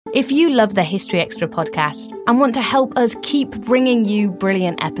If you love the History Extra podcast and want to help us keep bringing you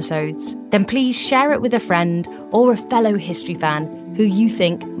brilliant episodes, then please share it with a friend or a fellow history fan who you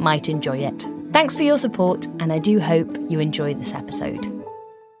think might enjoy it. Thanks for your support, and I do hope you enjoy this episode.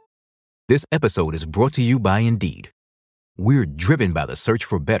 This episode is brought to you by Indeed. We're driven by the search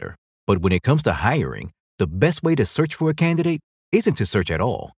for better, but when it comes to hiring, the best way to search for a candidate isn't to search at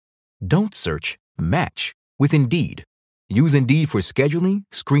all. Don't search, match with Indeed. Use Indeed for scheduling,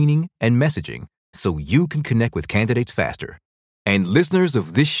 screening, and messaging so you can connect with candidates faster. And listeners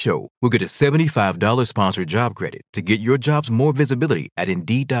of this show will get a $75 sponsored job credit to get your jobs more visibility at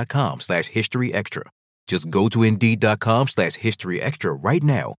Indeed.com/historyextra. Just go to Indeed.com/historyextra right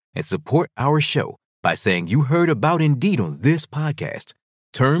now and support our show by saying you heard about Indeed on this podcast.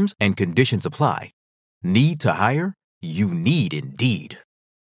 Terms and conditions apply. Need to hire? You need Indeed.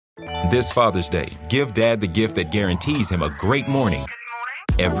 This Father's Day, give Dad the gift that guarantees him a great morning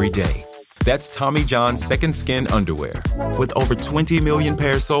every day. That's Tommy John's Second Skin underwear. With over 20 million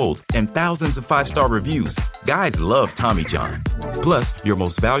pairs sold and thousands of 5-star reviews, guys love Tommy John. Plus, your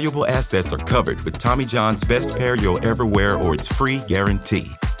most valuable assets are covered with Tommy John's best pair you'll ever wear or it's free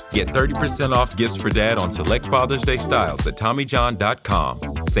guarantee. Get 30% off gifts for Dad on select Father's Day styles at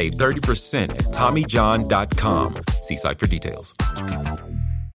TommyJohn.com. Save 30% at TommyJohn.com. See site for details.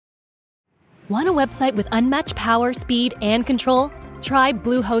 Want a website with unmatched power, speed, and control? Try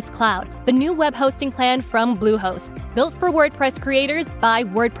Bluehost Cloud, the new web hosting plan from Bluehost, built for WordPress creators by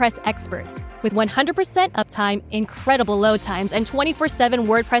WordPress experts. With 100% uptime, incredible load times, and 24/7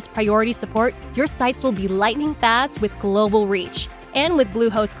 WordPress priority support, your sites will be lightning fast with global reach. And with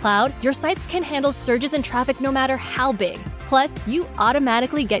Bluehost Cloud, your sites can handle surges in traffic no matter how big. Plus, you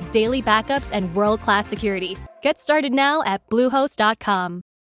automatically get daily backups and world-class security. Get started now at Bluehost.com.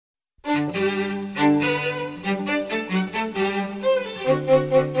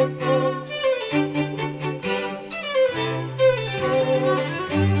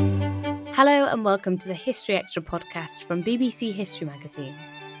 Hello and welcome to the History Extra podcast from BBC History Magazine,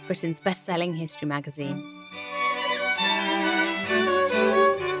 Britain's best-selling history magazine.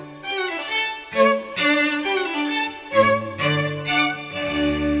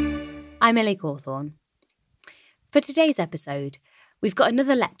 I'm Ellie Cawthorne. For today's episode, we've got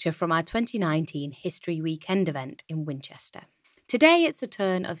another lecture from our 2019 History Weekend event in Winchester. Today it's the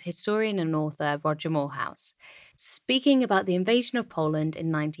turn of historian and author Roger Moorhouse, speaking about the invasion of Poland in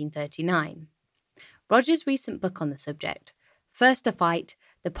 1939. Roger's recent book on the subject, First to Fight,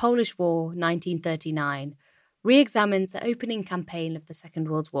 The Polish War 1939, re-examines the opening campaign of the Second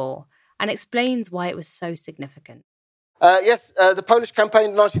World War and explains why it was so significant. The Polish campaign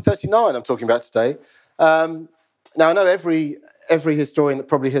in 1939 I'm talking about today. Now, I know every historian that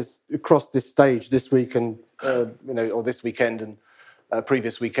probably has crossed this stage this week and, or this weekend and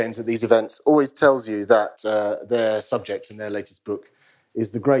previous weekends at these events always tells you that their subject in their latest book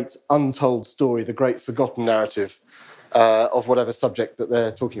is the great untold story, the great forgotten narrative of whatever subject that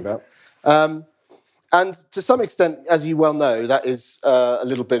they're talking about. And to some extent, as you well know, that is a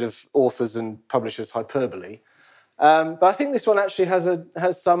little bit of authors and publishers' hyperbole. But I think this one actually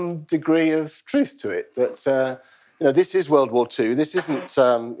has some degree of truth to it. That this is World War II. This isn't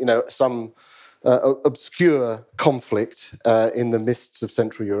some obscure conflict in the mists of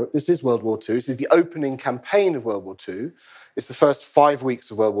Central Europe. This is World War II. This is the opening campaign of World War II. It's the first 5 weeks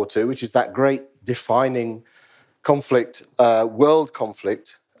of World War II, which is that great defining conflict, world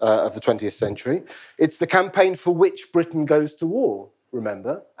conflict of the 20th century. It's the campaign for which Britain goes to war,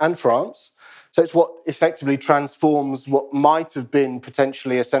 remember, and France. So it's what effectively transforms what might have been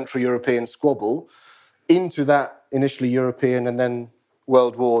potentially a Central European squabble into that initially European and then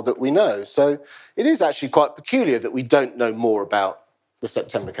World War that we know. So it is actually quite peculiar that we don't know more about the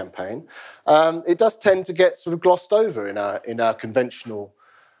September campaign. It does tend to get sort of glossed over in our conventional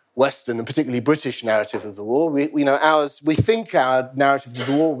Western and particularly British narrative of the war. We think our narrative of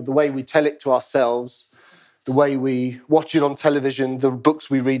the war, the way we tell it to ourselves, the way we watch it on television, the books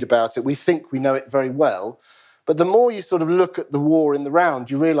we read about it, we think we know it very well. But the more you sort of look at the war in the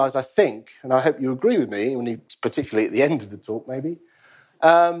round, you realise, I think, and I hope you agree with me, particularly at the end of the talk maybe,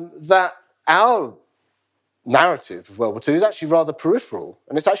 that our narrative of World War II is actually rather peripheral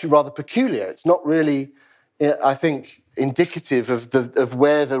and it's actually rather peculiar. It's not really, I think, indicative of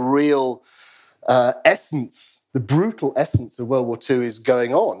where the real essence, the brutal essence of World War II is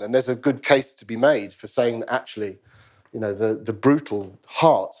going on. And there's a good case to be made for saying that actually, the brutal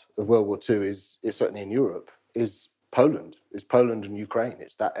heart of World War II is certainly in Europe, is Poland and Ukraine.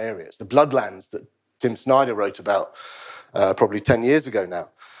 It's that area. It's the bloodlands that Tim Snyder wrote about probably 10 years ago now.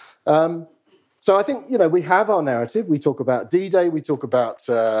 So I think, we have our narrative. We talk about D-Day, we talk about,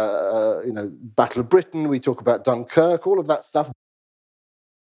 Battle of Britain, we talk about Dunkirk, all of that stuff.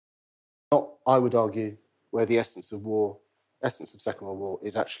 Not, I would argue, where the essence of Second World War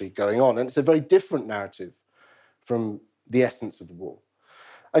is actually going on. And it's a very different narrative from the essence of the war.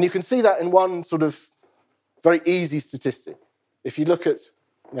 And you can see that in one sort of very easy statistic. If you look at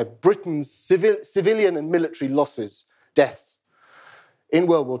Britain's civilian and military losses, deaths, in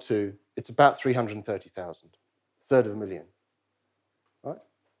World War II, it's about 330,000, a third of a million. Right?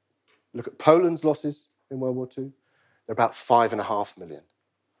 Look at Poland's losses in World War II, they're about 5.5 million.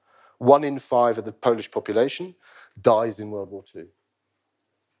 1 in 5 of the Polish population dies in World War II,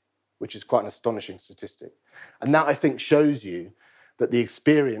 which is quite an astonishing statistic. And that, I think, shows you that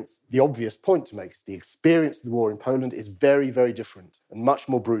the obvious point to make is the experience of the war in Poland is very, very different and much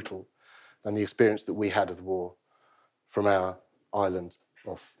more brutal than the experience that we had of the war from our island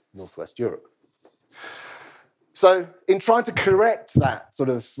off northwest Europe. So in trying to correct that sort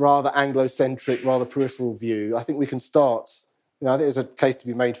of rather Anglo-centric, rather peripheral view, I think we can start, I think there's a case to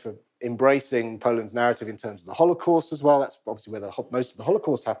be made for embracing Poland's narrative in terms of the Holocaust as well. That's obviously where most of the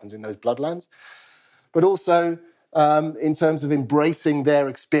Holocaust happens, in those bloodlands. But also in terms of embracing their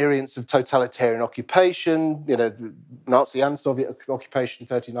experience of totalitarian occupation, Nazi and Soviet occupation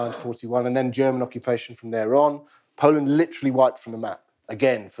 39 to 41, and then German occupation from there on. Poland literally wiped from the map,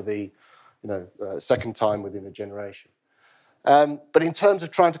 again, for the second time within a generation. But in terms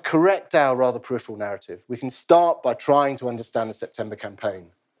of trying to correct our rather peripheral narrative, we can start by trying to understand the September campaign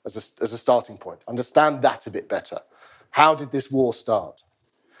as a starting point. Understand that a bit better. How did this war start?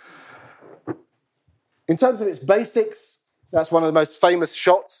 In terms of its basics, that's one of the most famous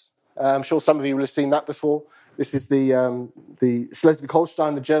shots. I'm sure some of you will have seen that before. This is the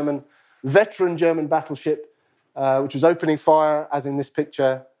Schleswig-Holstein, the veteran German battleship, which was opening fire, as in this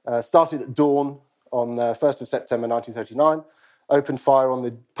picture, started at dawn on 1st of September 1939, opened fire on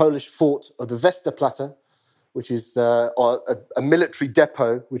the Polish fort of the Westerplatte, which is a military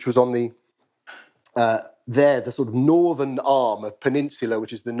depot, which was on the sort of northern arm, a peninsula,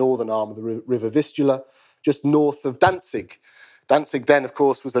 which is the northern arm of the River Vistula, just north of Danzig. Danzig then, of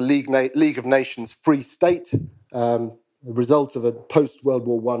course, was a League of Nations free state, a result of a post-World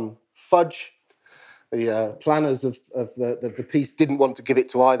War I fudge. The planners of the peace didn't want to give it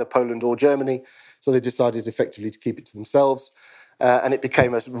to either Poland or Germany, so they decided effectively to keep it to themselves. And it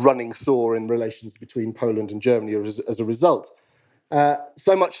became a running sore in relations between Poland and Germany as a result.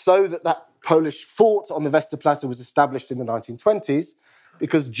 So much so that Polish fort on the Westerplatte was established in the 1920s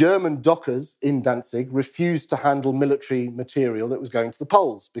because German dockers in Danzig refused to handle military material that was going to the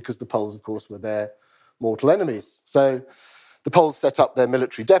Poles, because the Poles, of course, were their mortal enemies. So the Poles set up their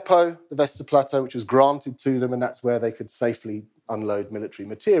military depot, the Westerplatte, which was granted to them, and that's where they could safely unload military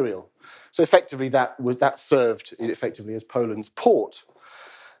material. So effectively, that served effectively as Poland's port.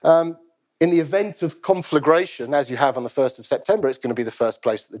 In the event of conflagration, as you have on the 1st of September, it's going to be the first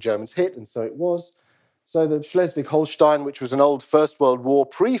place that the Germans hit, and so it was. So the Schleswig-Holstein, which was an old First World War,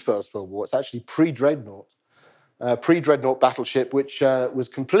 pre-First World War, it's actually pre-Dreadnought battleship, which was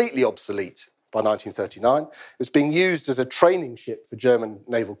completely obsolete by 1939. It was being used as a training ship for German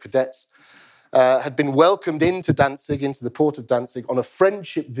naval cadets, had been welcomed into the port of Danzig, on a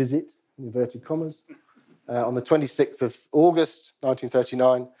friendship visit, in inverted commas, on the 26th of August,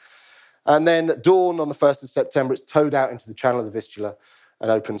 1939. And then at dawn on the 1st of September, it's towed out into the channel of the Vistula and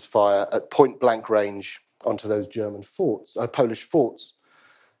opens fire at point-blank range onto those Polish forts.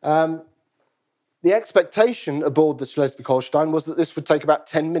 The expectation aboard the Schleswig-Holstein was that this would take about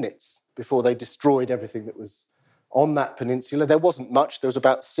 10 minutes before they destroyed everything that was on that peninsula. There wasn't much. There was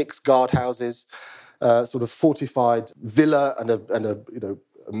about 6 guardhouses, sort of fortified villa and a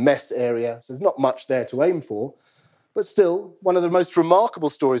mess area. So there's not much there to aim for. But still, one of the most remarkable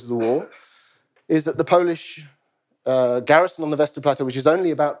stories of the war is that the Polish garrison on the Westerplatte, which is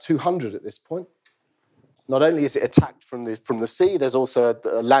only about 200 at this point, not only is it attacked from the sea, there's also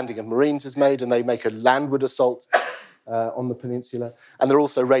a landing of Marines is made, and they make a landward assault on the peninsula. And they're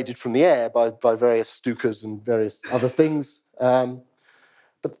also raided from the air by various Stukas and various other things.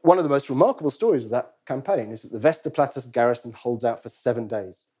 But one of the most remarkable stories of that campaign is that the Westerplatte's garrison holds out for 7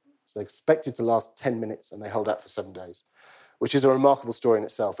 days. So they expect it to last 10 minutes, and they hold out for 7 days, which is a remarkable story in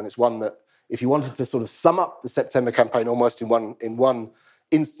itself. And it's one that, if you wanted to sort of sum up the September campaign almost in one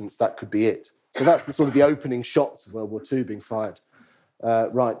instance, that could be it. So that's the sort of the opening shots of World War II being fired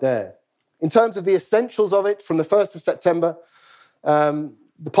right there. In terms of the essentials of it, from the 1st of September,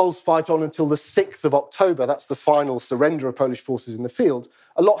 the Poles fight on until the 6th of October. That's the final surrender of Polish forces in the field.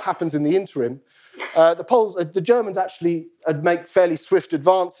 A lot happens in the interim. The Germans actually make fairly swift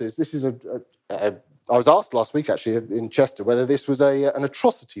advances. This is I was asked last week, actually, in Chester, whether this was an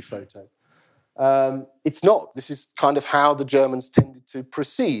atrocity photo. It's not. This is kind of how the Germans tended to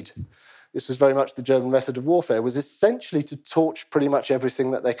proceed. This was very much the German method of warfare, was essentially to torch pretty much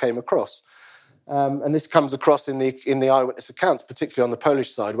everything that they came across. And this comes across in the eyewitness accounts, particularly on the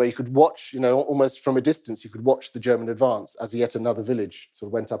Polish side, where you could watch, almost from a distance, you could watch the German advance as yet another village sort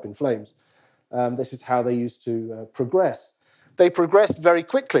of went up in flames. This is how they used to progress. They progressed very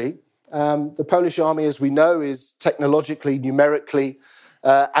quickly. The Polish army, as we know, is technologically, numerically,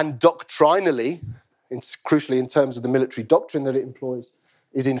 and doctrinally, crucially in terms of the military doctrine that it employs,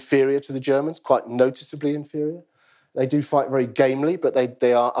 is inferior to the Germans, quite noticeably inferior. They do fight very gamely, but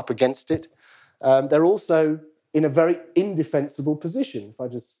they are up against it. They're also in a very indefensible position. If I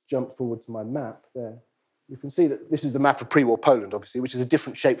just jump forward to my map there, you can see that this is the map of pre-war Poland, obviously, which is a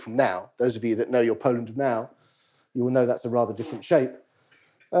different shape from now. Those of you that know your Poland of now, you will know that's a rather different shape.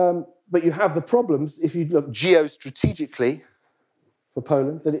 But you have the problems, if you look geostrategically for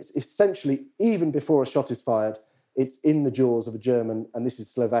Poland, that it's essentially, even before a shot is fired, it's in the jaws of a German, and this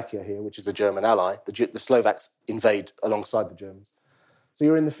is Slovakia here, which is a German ally. The Slovaks invade alongside the Germans. So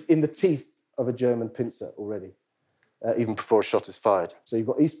you're in the teeth of a German pincer already, even before a shot is fired. So you've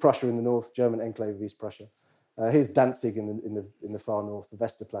got East Prussia in the north, German enclave of East Prussia. Here's Danzig in the far north. The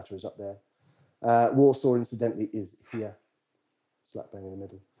Westerplatte is up there. Warsaw, incidentally, is here, slap bang in the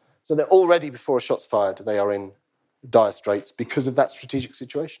middle. So they're already, before a shot's fired, they are in dire straits because of that strategic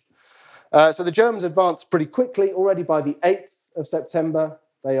situation. So the Germans advance pretty quickly. Already by the 8th of September,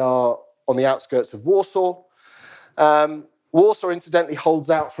 they are on the outskirts of Warsaw. Warsaw, incidentally, holds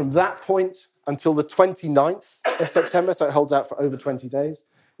out from that point until the 29th of September, so it holds out for over 20 days.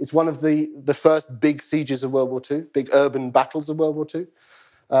 It's one of the first big sieges of World War II, big urban battles of World War II,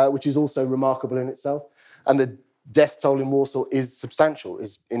 which is also remarkable in itself. And the death toll in Warsaw is substantial.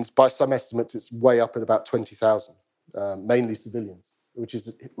 By some estimates, it's way up at about 20,000, mainly civilians, which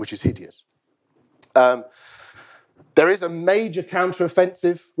is hideous. There is a major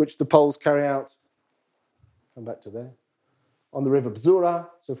counteroffensive, which the Poles carry out. Come back to there. On the river Bzura,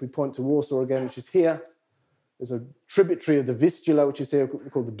 so if we point to Warsaw again, which is here, there's a tributary of the Vistula, which is here,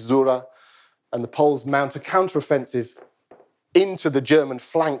 called the Bzura, and the Poles mount a counteroffensive into the German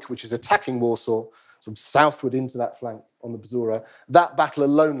flank, which is attacking Warsaw, sort of southward into that flank on the Bzura. That battle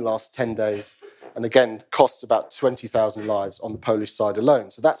alone lasts 10 days, and again, costs about 20,000 lives on the Polish side alone.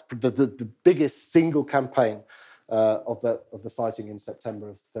 So that's the biggest single campaign of the fighting in September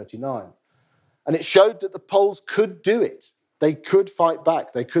of 1939. And it showed that the Poles could do it. They could fight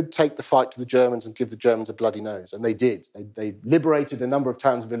back. They could take the fight to the Germans and give the Germans a bloody nose. And they did. They liberated a number of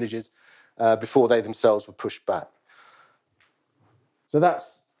towns and villages before they themselves were pushed back. So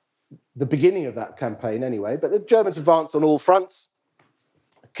that's the beginning of that campaign anyway. But the Germans advanced on all fronts.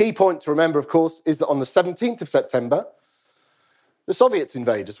 A key point to remember, of course, is that on the 17th of September, the Soviets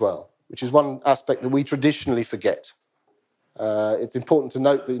invade as well, which is one aspect that we traditionally forget. It's important to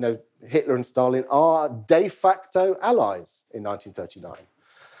note that, Hitler and Stalin are de facto allies in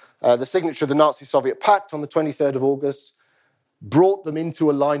 1939. The signature of the Nazi-Soviet Pact on the 23rd of August brought them into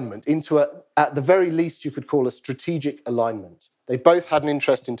alignment, at the very least you could call a strategic alignment. They both had an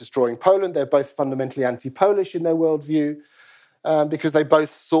interest in destroying Poland. They're both fundamentally anti-Polish in their worldview because they both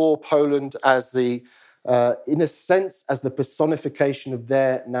saw Poland as in a sense, as the personification of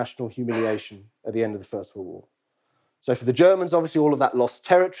their national humiliation at the end of the First World War. So for the Germans, obviously, all of that lost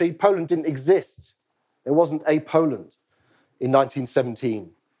territory. Poland didn't exist. There wasn't a Poland in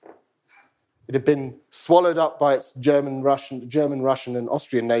 1917. It had been swallowed up by its German, Russian, and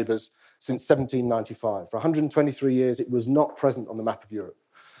Austrian neighbours since 1795. For 123 years, it was not present on the map of Europe.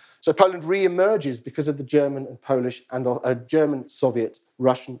 So Poland re-emerges because of the German and Polish and German, Soviet,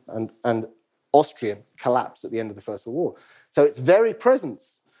 Russian, and Austrian collapse at the end of the First World War. So its very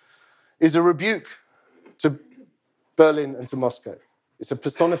presence is a rebuke to Berlin and to Moscow. It's a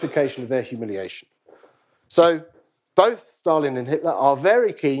personification of their humiliation. So both Stalin and Hitler are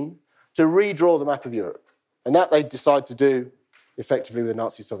very keen to redraw the map of Europe. And that they decide to do effectively with the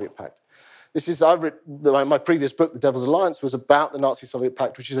Nazi-Soviet Pact. My previous book, The Devil's Alliance, was about the Nazi-Soviet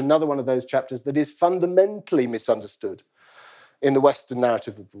Pact, which is another one of those chapters that is fundamentally misunderstood in the Western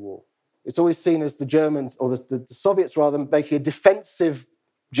narrative of the war. It's always seen as the Germans, or the Soviets rather, making a defensive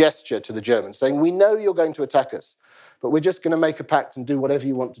gesture to the Germans, saying, we know you're going to attack us, but we're just going to make a pact and do whatever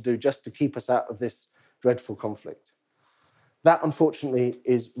you want to do just to keep us out of this dreadful conflict. That, unfortunately,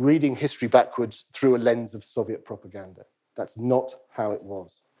 is reading history backwards through a lens of Soviet propaganda. That's not how it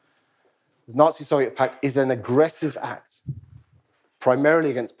was. The Nazi-Soviet Pact is an aggressive act,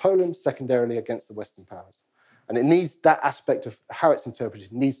 primarily against Poland, secondarily against the Western powers. And it needs that aspect of how it's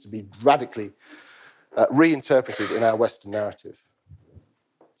interpreted needs to be radically reinterpreted in our Western narrative.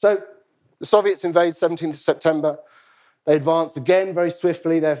 So the Soviets invade 17th of September. They advance again very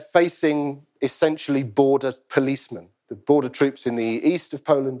swiftly. They're facing essentially border policemen. The border troops in the east of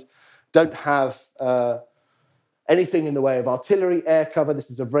Poland don't have anything in the way of artillery, air cover. This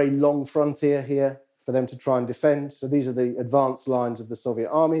is a very long frontier here for them to try and defend. So these are the advanced lines of the Soviet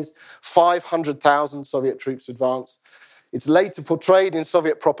armies. 500,000 Soviet troops advance. It's later portrayed in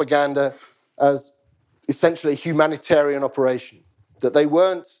Soviet propaganda as essentially a humanitarian operation, that they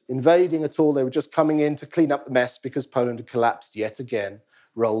weren't invading at all. They were just coming in to clean up the mess because Poland had collapsed yet again.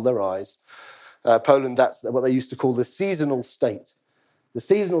 Roll their eyes. Poland, that's what they used to call the seasonal state. The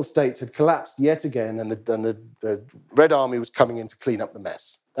seasonal state had collapsed yet again, and the Red Army was coming in to clean up the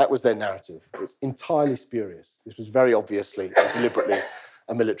mess. That was their narrative. It's entirely spurious. This was very obviously and deliberately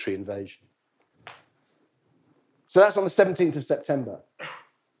a military invasion. So that's on the 17th of September.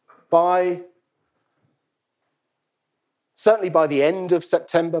 Certainly by the end of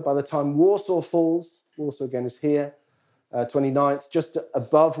September, by the time Warsaw falls, Warsaw again is here, 29th, just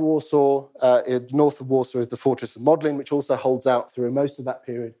above Warsaw, north of Warsaw is the fortress of Modlin, which also holds out through most of that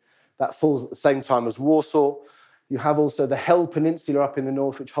period. That falls at the same time as Warsaw. You have also the Hel Peninsula up in the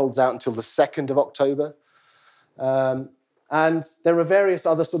north, which holds out until the 2nd of October. And there are various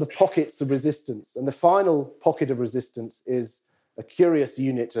other sort of pockets of resistance. And the final pocket of resistance is a curious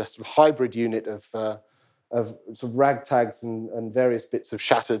unit, a sort of hybrid unit of sort of ragtags and various bits of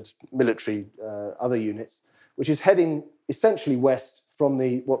shattered military other units, which is heading essentially west from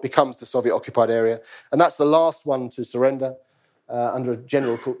what becomes the Soviet-occupied area. And that's the last one to surrender under a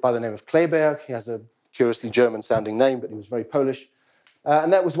general by the name of Kleberg. He has a curiously German-sounding name, but he was very Polish.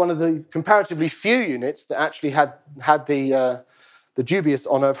 And that was one of the comparatively few units that actually had the dubious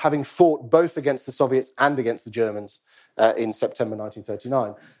honour of having fought both against the Soviets and against the Germans in September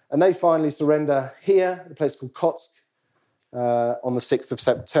 1939. And they finally surrender here, at a place called Kotsk, on the 6th of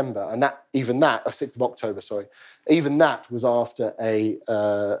September. And 6th of October, sorry. Even that was after a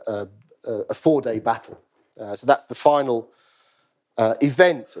 4-day battle. So that's the final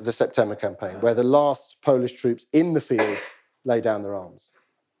event of the September campaign, where the last Polish troops in the field lay down their arms.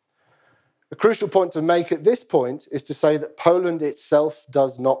 A crucial point to make at this point is to say that Poland itself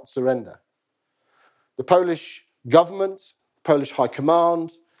does not surrender. The Polish government, Polish High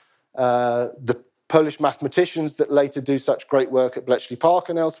Command, the Polish mathematicians that later do such great work at Bletchley Park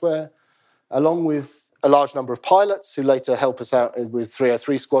and elsewhere, along with a large number of pilots who later help us out with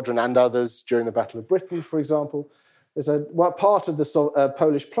 303 Squadron and others during the Battle of Britain, for example. Part of the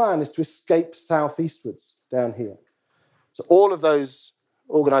Polish plan is to escape southeastwards down here. So all of those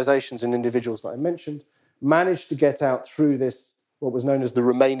organisations and individuals that I mentioned managed to get out through this, what was known as the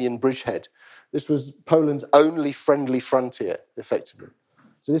Romanian bridgehead. This was Poland's only friendly frontier, effectively.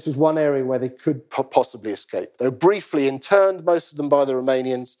 So this was one area where they could possibly escape. They were briefly interned, most of them by the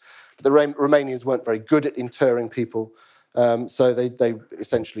Romanians, but the Romanians weren't very good at interring people, so they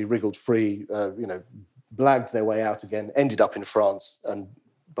essentially wriggled free, blagged their way out again, ended up in France and,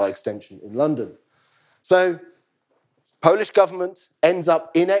 by extension, in London. So Polish government ends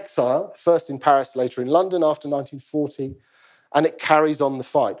up in exile, first in Paris, later in London after 1940, and it carries on the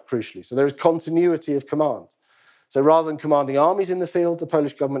fight, crucially. So there is continuity of command. So rather than commanding armies in the field, the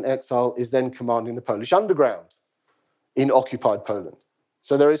Polish government exile is then commanding the Polish underground in occupied Poland.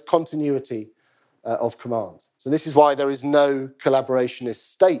 So there is continuity of command. So this is why there is no collaborationist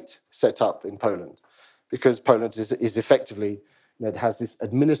state set up in Poland, because Poland is effectively, has this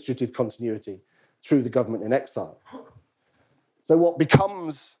administrative continuity through the government in exile. So what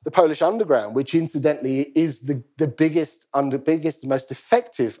becomes the Polish underground, which incidentally is the biggest, most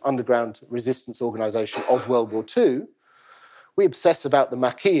effective underground resistance organisation of World War II, we obsess about the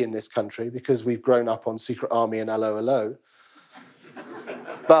Maquis in this country because we've grown up on Secret Army and Allo Allo.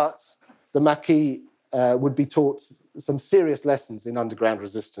 But the Maquis would be taught some serious lessons in underground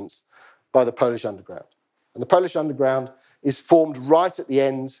resistance by the Polish underground. And the Polish underground is formed right at the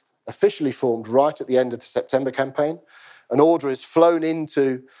end, officially formed right at the end of the September campaign. An order is flown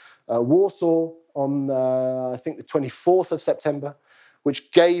into Warsaw on, I think, the 24th of September,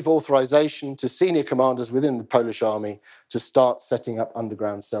 which gave authorization to senior commanders within the Polish army to start setting up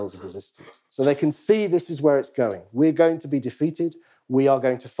underground cells of resistance. So they can see this is where it's going. We're going to be defeated. We are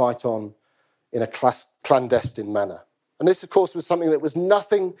going to fight on in a clandestine manner. And this, of course, was something that was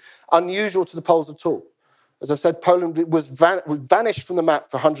nothing unusual to the Poles at all. As I've said, Poland was vanished from the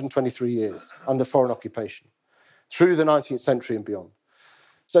map for 123 years under foreign occupation, through the 19th century and beyond.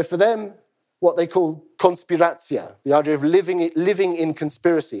 So for them, what they call konspiracja, the idea of living in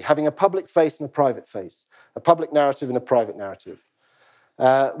conspiracy, having a public face and a private face, a public narrative and a private narrative,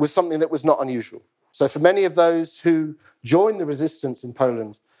 was something that was not unusual. So for many of those who joined the resistance in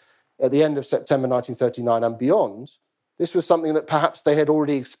Poland at the end of September 1939 and beyond, this was something that perhaps they had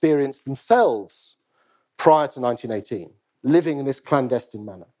already experienced themselves prior to 1918, living in this clandestine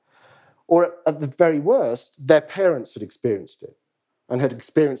manner. Or at the very worst, their parents had experienced it and had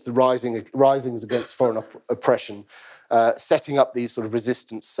experienced the risings against foreign oppression, setting up these sort of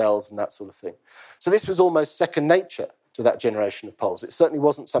resistance cells and that sort of thing. So this was almost second nature to that generation of Poles. It certainly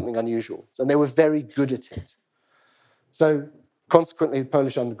wasn't something unusual, and they were very good at it. So consequently, the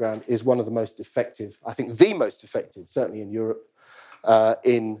Polish underground is one of the most effective, I think the most effective, certainly in Europe,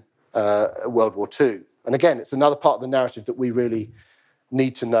 in World War II. And again, it's another part of the narrative that we really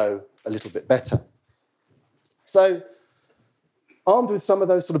need to know a little bit better. So, armed with some of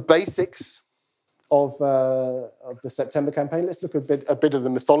those sort of basics of the September campaign, let's look at a bit of the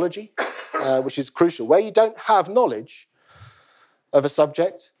mythology, which is crucial. Where you don't have knowledge of a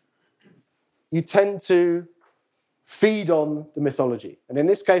subject, you tend to feed on the mythology. And in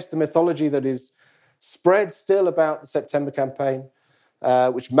this case, the mythology that is spread still about the September campaign,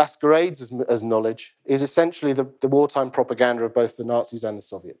 which masquerades as knowledge, is essentially the wartime propaganda of both the Nazis and the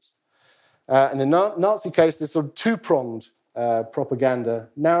Soviets. In the Nazi case, there's sort of two-pronged propaganda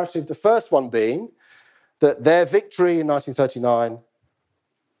narrative. The first one being that their victory in 1939,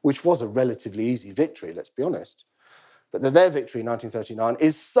 which was a relatively easy victory, let's be honest, but that their victory in 1939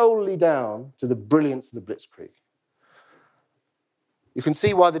 is solely down to the brilliance of the Blitzkrieg. You can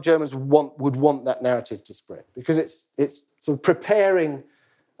see why the Germans would want that narrative to spread, because it's sort of preparing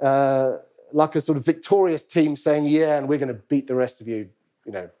like a sort of victorious team saying, yeah, and we're going to beat the rest of you,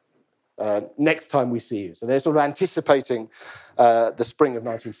 next time we see you. So they're sort of anticipating the spring of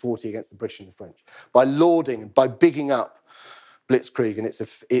 1940 against the British and the French by lauding, by bigging up Blitzkrieg and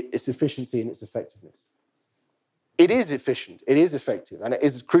its efficiency and its effectiveness. It is efficient, it is effective, and it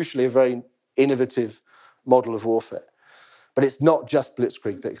is crucially a very innovative model of warfare. But it's not just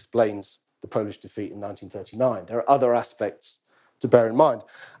Blitzkrieg that explains the Polish defeat in 1939. There are other aspects to bear in mind.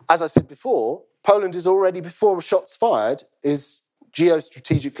 As I said before, Poland is already, before shots fired, is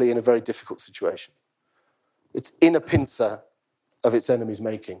geostrategically in a very difficult situation. It's in a pincer of its enemy's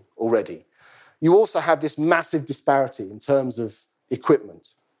making already. You also have this massive disparity in terms of equipment.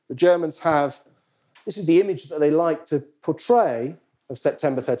 The Germans have, this is the image that they like to portray of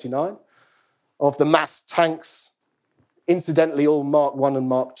September 39, of the mass tanks, incidentally all Mark I and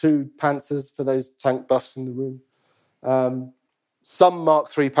Mark II Panzers for those tank buffs in the room. Some Mark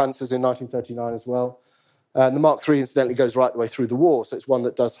III Panzers in 1939 as well. And the Mark III, incidentally, goes right the way through the war, so it's one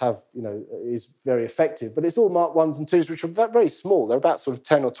that does have, is very effective. But it's all Mark Is and Is, which are very small. They're about sort of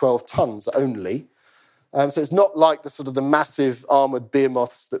 10 or 12 tons only. So it's not like the massive armoured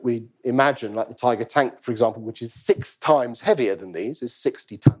behemoths that we imagine, like the Tiger tank, for example, which is 6 times heavier than these, is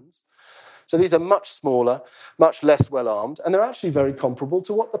 60 tons. So these are much smaller, much less well-armed, and they're actually very comparable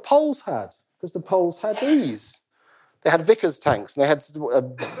to what the Poles had, because the Poles had these. They had Vickers tanks, and they had a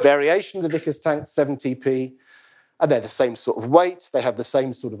variation of the Vickers tank, 7TP, and they're the same sort of weight, they have the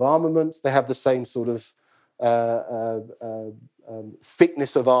same sort of armament, they have the same sort of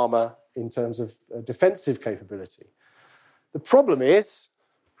thickness of armour in terms of defensive capability. The problem is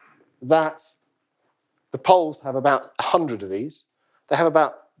that the Poles have about 100 of these. They have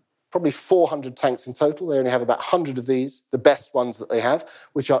about probably 400 tanks in total. They only have about 100 of these, the best ones that they have,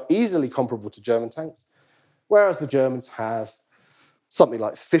 which are easily comparable to German tanks, whereas the Germans have something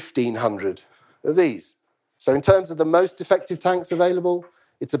like 1,500 of these. So in terms of the most effective tanks available,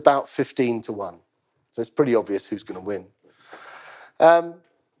 it's about 15-1. So it's pretty obvious who's going to win.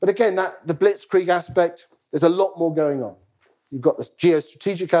 But again, the Blitzkrieg aspect, there's a lot more going on. You've got this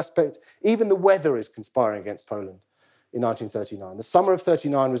geostrategic aspect. Even the weather is conspiring against Poland in 1939. The summer of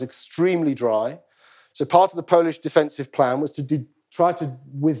 1939 was extremely dry. So part of the Polish defensive plan was to try to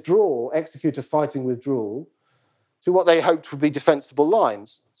execute a fighting withdrawal to what they hoped would be defensible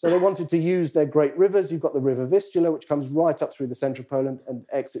lines. So they wanted to use their great rivers. You've got the River Vistula, which comes right up through the centre of Poland and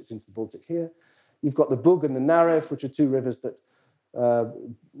exits into the Baltic here. You've got the Bug and the Narew, which are 2 rivers that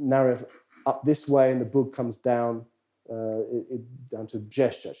Narew up this way, and the Bug comes down down to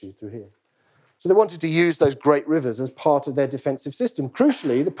Brześć, actually, through here. So they wanted to use those great rivers as part of their defensive system.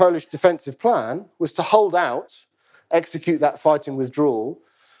 Crucially, the Polish defensive plan was to hold out, execute that fighting withdrawal,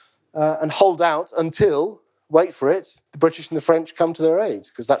 and hold out until, wait for it, the British and the French come to their aid,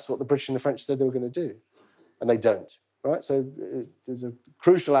 because that's what the British and the French said they were going to do. And they don't, right? So there's a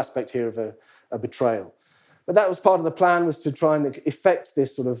crucial aspect here of a betrayal. But that was part of the plan, was to try and effect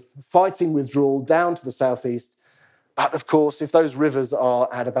this sort of fighting withdrawal down to the southeast But of course, if those rivers are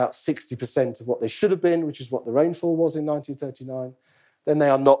at about 60% of what they should have been, which is what the rainfall was in 1939, then they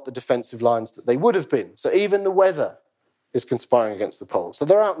are not the defensive lines that they would have been. So even the weather is conspiring against the Poles. So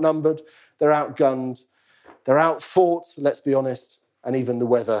they're outnumbered, they're outgunned, they're outfought, let's be honest, and even the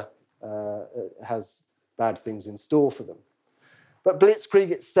weather has bad things in store for them. But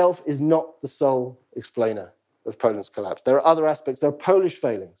Blitzkrieg itself is not the sole explainer of Poland's collapse. There are other aspects. There are Polish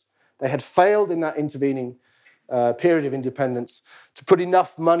failings. They had failed in that intervening period of independence to put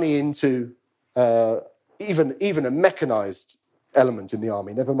enough money into even a mechanized element in the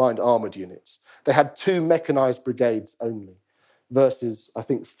army, never mind armored units. They had 2 mechanized brigades only versus, I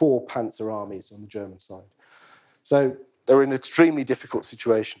think, 4 panzer armies on the German side. So they were in an extremely difficult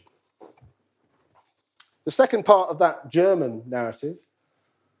situation. The second part of that German narrative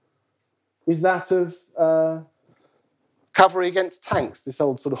is that of cavalry against tanks, this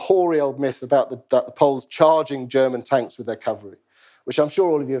old sort of hoary old myth about the Poles charging German tanks with their cavalry, which I'm sure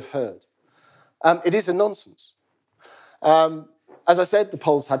all of you have heard. It is a nonsense. As I said, the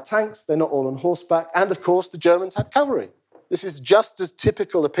Poles had tanks, they're not all on horseback, and of course the Germans had cavalry. This is just as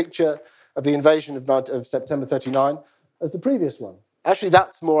typical a picture of the invasion of September 39 as the previous one. Actually,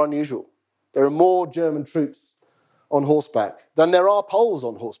 that's more unusual. There are more German troops on horseback than there are Poles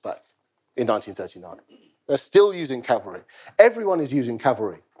on horseback in 1939. They're still using cavalry. Everyone is using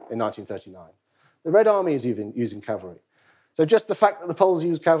cavalry in 1939. The Red Army is using cavalry. So just the fact that the Poles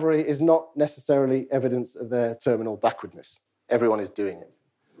use cavalry is not necessarily evidence of their terminal backwardness. Everyone is doing it.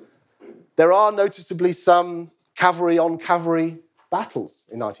 There are noticeably some cavalry-on-cavalry battles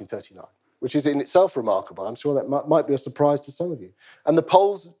in 1939, which is in itself remarkable. I'm sure that might be a surprise to some of you. And the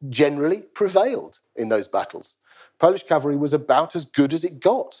Poles generally prevailed in those battles. Polish cavalry was about as good as it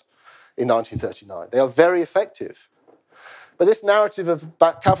got in 1939. They are very effective. But this narrative of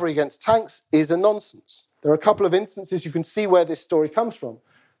cavalry against tanks is a nonsense. There are a couple of instances, you can see where this story comes from.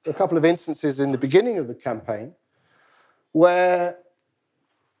 There are a couple of instances in the beginning of the campaign where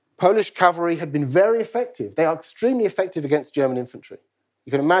Polish cavalry had been very effective. They are extremely effective against German infantry.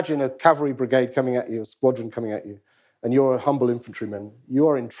 You can imagine a cavalry brigade coming at you, a squadron coming at you, and you're a humble infantryman. You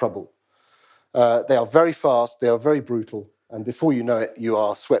are in trouble. They are very fast, they are very brutal, and before you know it, you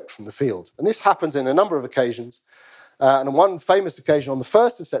are swept from the field. And this happens in a number of occasions. And on one famous occasion, on the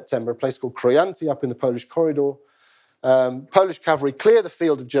 1st of September, a place called Krojanty up in the Polish corridor, Polish cavalry clear the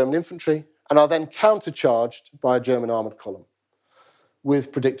field of German infantry and are then countercharged by a German armoured column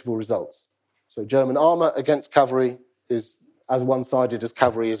with predictable results. So German armour against cavalry is as one-sided as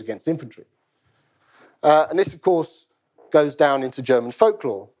cavalry is against infantry. And this, of course, goes down into German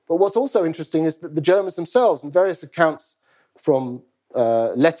folklore. But what's also interesting is that the Germans themselves, in various accounts from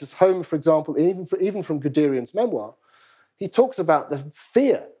Letters Home, for example, even from Guderian's memoir, he talks about the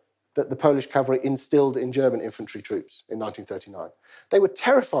fear that the Polish cavalry instilled in German infantry troops in 1939. They were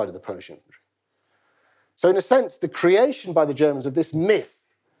terrified of the Polish infantry. So in a sense, the creation by the Germans of this myth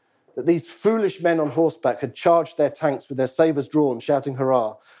that these foolish men on horseback had charged their tanks with their sabres drawn, shouting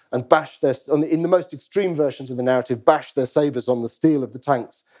hurrah, and bashed in the most extreme versions of the narrative, bashed their sabres on the steel of the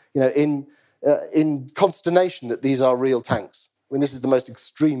tanks, in consternation that these are real tanks, when this is the most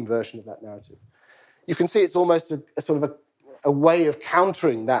extreme version of that narrative. You can see it's almost a sort of a way of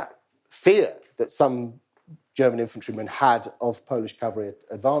countering that fear that some German infantrymen had of Polish cavalry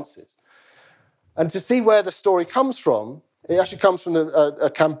advances. And to see where the story comes from, it actually comes from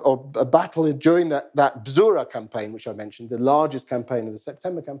a battle during that Bzura campaign, which I mentioned, the largest campaign of the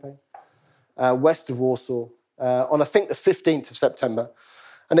September campaign, west of Warsaw, on, I think, the 15th of September.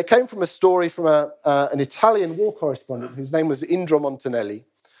 And it came from a story from an Italian war correspondent whose name was Indro Montanelli.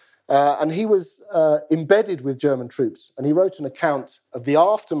 And he was embedded with German troops. And he wrote an account of the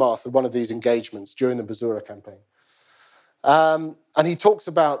aftermath of one of these engagements during the Bzura campaign. And he talks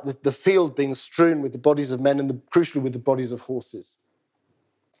about the field being strewn with the bodies of men and crucially with the bodies of horses.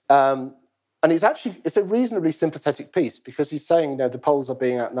 And it's a reasonably sympathetic piece because he's saying, the Poles are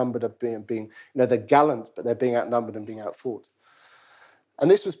being outnumbered, they're gallant, but they're being outnumbered and being outfought. And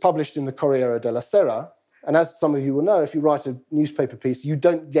this was published in the Corriere della Sera. And as some of you will know, if you write a newspaper piece, you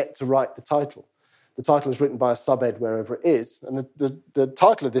don't get to write the title. The title is written by a sub-ed wherever it is. And the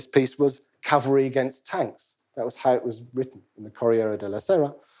title of this piece was Cavalry Against Tanks. That was how it was written in the Corriere della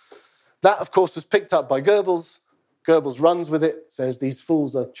Sera. That, of course, was picked up by Goebbels. Goebbels runs with it, says these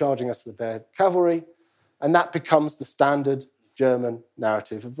fools are charging us with their cavalry. And that becomes the standard German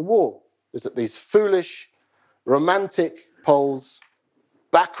narrative of the war, is that these foolish, romantic Poles,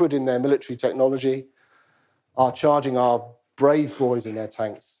 backward in their military technology, are charging our brave boys in their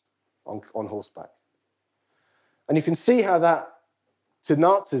tanks on horseback. And you can see how that, to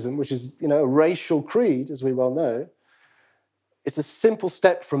Nazism, which is a racial creed, as we well know, it's a simple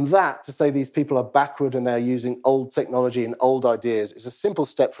step from that to say these people are backward and they're using old technology and old ideas. It's a simple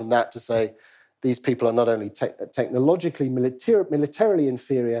step from that to say these people are not only technologically, militarily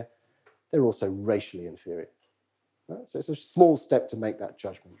inferior, they're also racially inferior. Right? So it's a small step to make that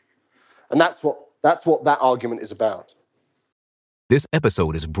judgment. And that's what that argument is about. This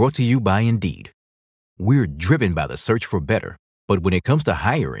episode is brought to you by Indeed. We're driven by the search for better, but when it comes to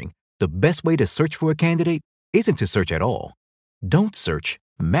hiring, the best way to search for a candidate isn't to search at all. Don't search,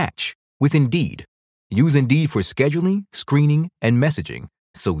 match with Indeed. Use Indeed for scheduling, screening, and messaging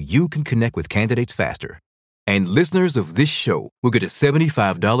so you can connect with candidates faster. And listeners of this show will get a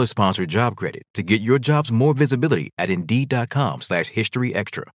 $75 sponsored job credit to get your jobs more visibility at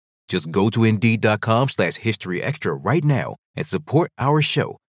Indeed.com/HistoryExtra. Just go to Indeed.com/HistoryExtra right now and support our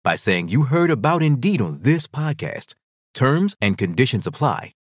show by saying you heard about Indeed on this podcast. Terms and conditions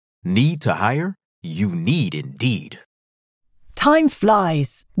apply. Need to hire? You need Indeed. Time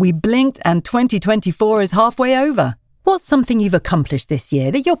flies. We blinked and 2024 is halfway over. What's something you've accomplished this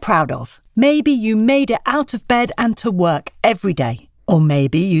year that you're proud of? Maybe you made it out of bed and to work every day. Or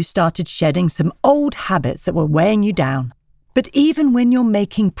maybe you started shedding some old habits that were weighing you down. But even when you're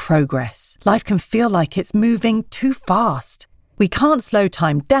making progress, life can feel like it's moving too fast. We can't slow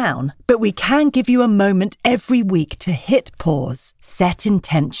time down, but we can give you a moment every week to hit pause, set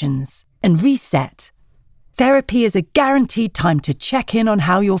intentions, and reset. Therapy is a guaranteed time to check in on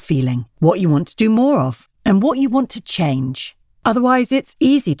how you're feeling, what you want to do more of, and what you want to change. Otherwise, it's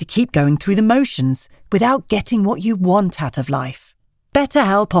easy to keep going through the motions without getting what you want out of life.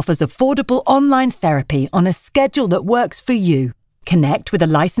 BetterHelp offers affordable online therapy on a schedule that works for you. Connect with a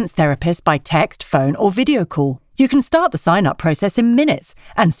licensed therapist by text, phone, or video call. You can start the sign-up process in minutes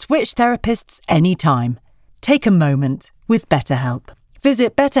and switch therapists anytime. Take a moment with BetterHelp.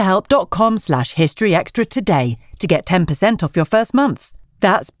 Visit betterhelp.com/historyextra today to get 10% off your first month.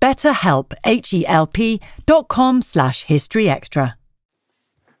 That's BetterHelp, HELP.com/historyextra.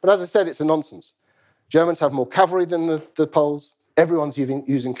 But as I said, it's a nonsense. Germans have more cavalry than the Poles. Everyone's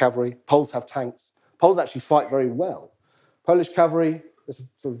using cavalry. Poles have tanks. Poles actually fight very well. Polish cavalry, there's a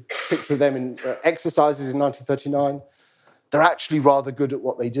sort of picture of them in exercises in 1939. They're actually rather good at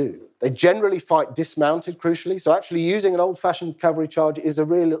what they do. They generally fight dismounted, crucially. So actually using an old-fashioned cavalry charge is a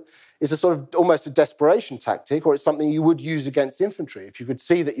sort of almost a desperation tactic, or it's something you would use against infantry. If you could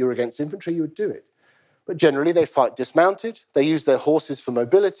see that you were against infantry, you would do it. But generally, they fight dismounted. They use their horses for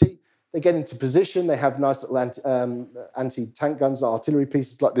mobility. They get into position. They have nice little anti-tank guns, artillery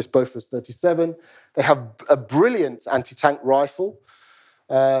pieces like this Bofors 37. They have a brilliant anti-tank rifle,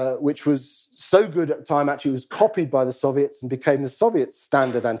 which was so good at the time, actually it was copied by the Soviets and became the Soviets'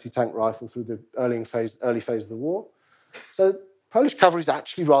 standard anti-tank rifle through the early phase of the war. So Polish cavalry is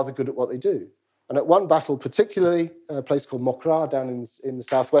actually rather good at what they do. And at one battle particularly, a place called Mokra, down in the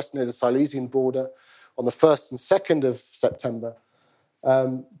southwest near the Silesian border, on the 1st and 2nd of September,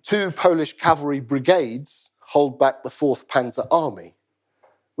 2 Polish cavalry brigades hold back the 4th Panzer Army,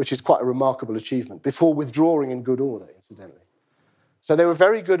 which is quite a remarkable achievement, before withdrawing in good order, incidentally. So they were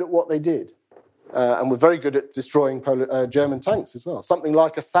very good at what they did, and were very good at destroying German tanks as well. Something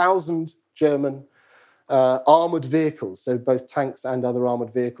like 1,000 German armoured vehicles, so both tanks and other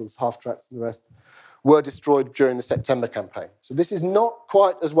armoured vehicles, half-tracks and the rest, were destroyed during the September campaign. So this is not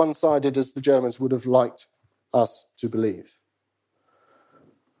quite as one-sided as the Germans would have liked us to believe.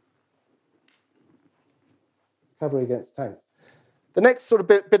 Cavalry against tanks. The next sort of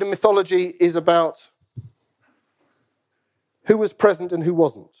bit of mythology is about who was present and who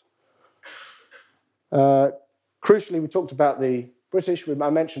wasn't. Crucially, we talked about the British. I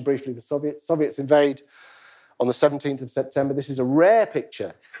mentioned briefly the Soviets. Soviets invade on the 17th of September. This is a rare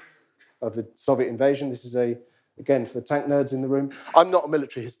picture of the Soviet invasion. This is again, for the tank nerds in the room. I'm not a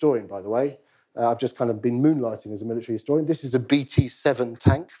military historian, by the way. I've just kind of been moonlighting as a military historian. This is a BT-7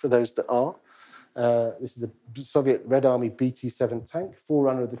 tank, for those that are. This is a Soviet Red Army BT-7 tank,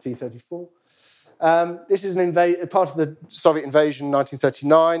 forerunner of the T-34. This is part of the Soviet invasion in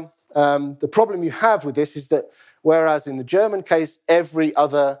 1939. The problem you have with this is that whereas in the German case, every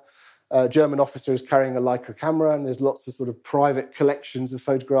other German officer is carrying a Leica camera, and there's lots of sort of private collections of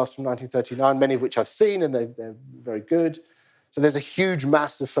photographs from 1939, many of which I've seen, and they're very good. So there's a huge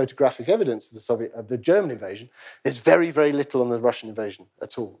mass of photographic evidence of the German invasion. There's very, very little on the Russian invasion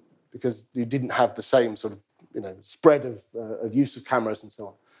at all, because you didn't have the same sort of spread of use of cameras and so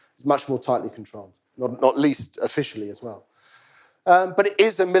on. It's much more tightly controlled, not least officially as well. But it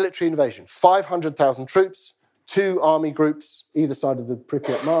is a military invasion. 500,000 troops, 2 army groups, either side of the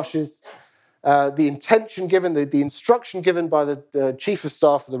Pripyat marshes. The intention given, the instruction given by the Chief of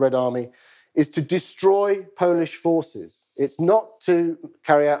Staff of the Red Army is to destroy Polish forces It's not to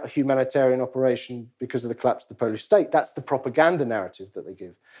carry out a humanitarian operation because of the collapse of the Polish state. That's the propaganda narrative that they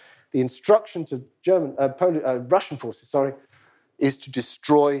give. The instruction to Russian forces, is to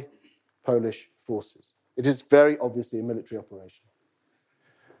destroy Polish forces. It is very obviously a military operation.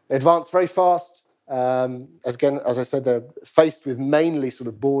 They advance very fast. As I said, they're faced with mainly sort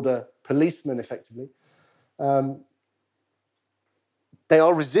of border policemen, effectively. They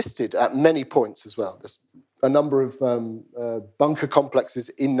are resisted at many points as well. There's a number of bunker complexes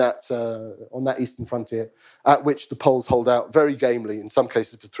in that on that eastern frontier, at which the Poles hold out very gamely, in some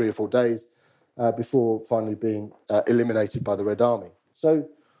cases for 3 or 4 days, before finally being eliminated by the Red Army. So,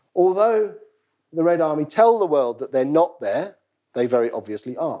 although the Red Army tell the world that they're not there, they very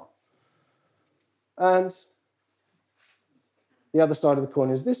obviously are. And the other side of the coin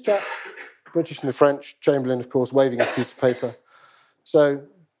is this chap, British and the French, Chamberlain, of course, waving his piece of paper. So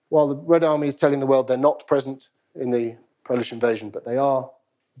while the Red Army is telling the world they're not present in the Polish invasion, but they are,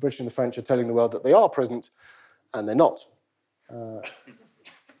 the British and the French are telling the world that they are present, and they're not.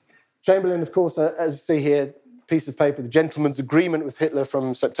 Chamberlain, of course, as you see here, piece of paper, the gentleman's agreement with Hitler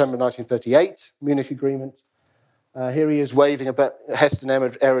from September 1938, Munich Agreement. Here he is waving about Heston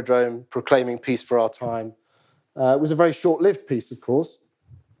Aerodrome, proclaiming peace for our time. It was a very short-lived peace, of course.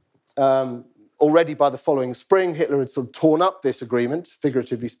 Already by the following spring, Hitler had sort of torn up this agreement,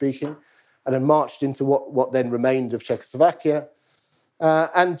 figuratively speaking, and had marched into what then remained of Czechoslovakia.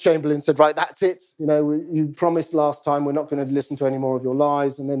 And Chamberlain said, right, that's it. You know, you promised last time we're not going to listen to any more of your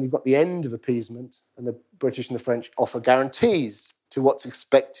lies. And then you've got the end of appeasement, and the British and the French offer guarantees to what's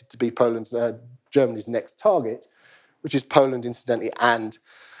expected to be Germany's next target, which is Poland, incidentally, and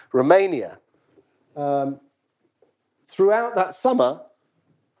Romania. Throughout that summer,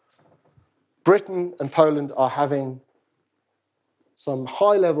 Britain and Poland are having some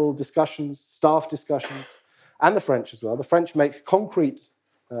high-level discussions, staff discussions, and the French as well. The French make concrete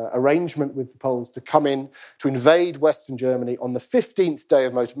arrangement with the Poles to come in to invade Western Germany on the 15th day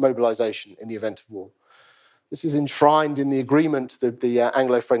of mobilization in the event of war. This is enshrined in the agreement,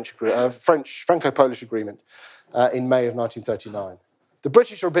 the Franco-Polish agreement in May of 1939. The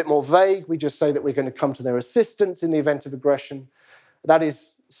British are a bit more vague. We just say that we're going to come to their assistance in the event of aggression. That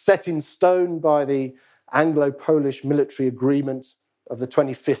is set in stone by the Anglo-Polish military agreement of the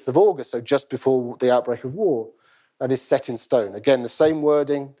 25th of August, so just before the outbreak of war. That is set in stone. Again, the same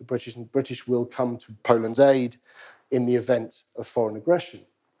wording. The British will come to Poland's aid in the event of foreign aggression.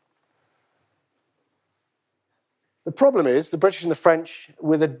 The problem is the British and the French,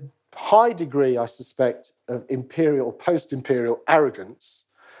 with a high degree, I suspect, of imperial, post-imperial arrogance,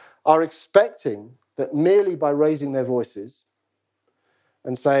 are expecting that merely by raising their voices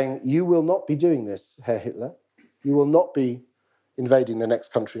and saying, you will not be doing this, Herr Hitler, you will not be invading the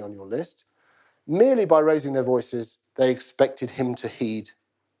next country on your list, merely by raising their voices, they expected him to heed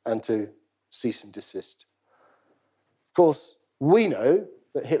and to cease and desist. Of course, we know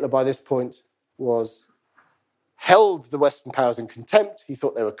that Hitler by this point held the Western powers in contempt. He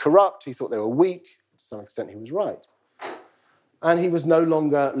thought they were corrupt. He thought they were weak. To some extent, he was right. And he was no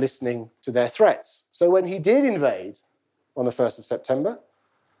longer listening to their threats. So when he did invade on the 1st of September,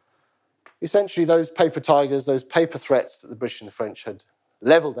 essentially those paper tigers, those paper threats that the British and the French had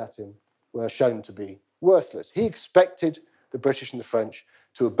levelled at him were shown to be worthless. He expected the British and the French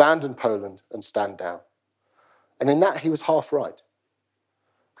to abandon Poland and stand down. And in that, he was half right.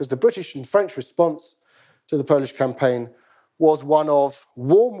 Because the British and French response to the Polish campaign was one of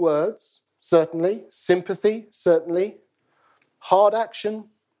warm words, certainly, sympathy, certainly, hard action,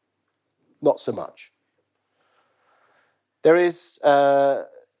 not so much. There is a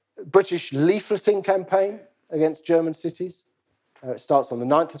British leafleting campaign against German cities. It starts on the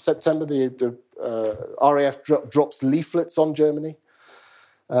 9th of September. The RAF drops leaflets on Germany,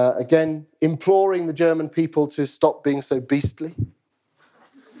 again, imploring the German people to stop being so beastly.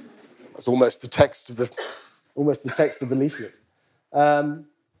 That's almost the text of the leaflet.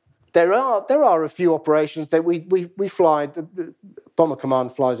 There are a few operations that we fly. The Bomber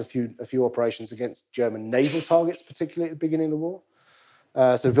Command flies a few operations against German naval targets, particularly at the beginning of the war.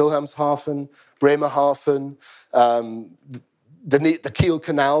 So Wilhelmshaven, Bremerhaven, the Kiel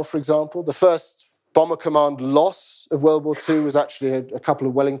Canal, for example. The first Bomber Command loss of World War II was actually a couple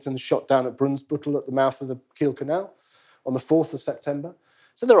of Wellingtons shot down at Brunsbüttel at the mouth of the Kiel Canal on the 4th of September.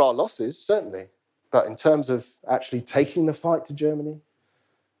 So there are losses, certainly. But in terms of actually taking the fight to Germany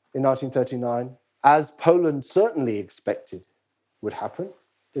in 1939, as Poland certainly expected would happen,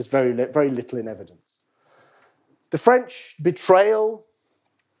 there's very little in evidence. The French betrayal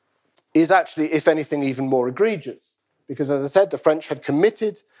is actually, if anything, even more egregious. Because, as I said, the French had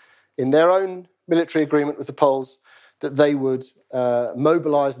committed in their own military agreement with the Poles that they would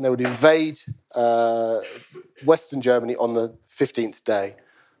mobilise and they would invade Western Germany on the 15th day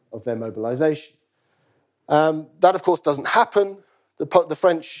of their mobilisation. That, of course, doesn't happen. The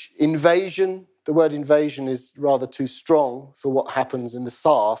French invasion, the word invasion is rather too strong for what happens in the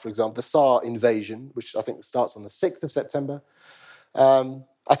Saar, for example, the Saar invasion, which I think starts on the 6th of September.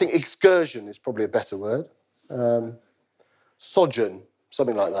 I think excursion is probably a better word. Sojourn,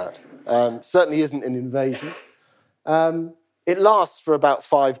 something like that. Certainly isn't an invasion. It lasts for about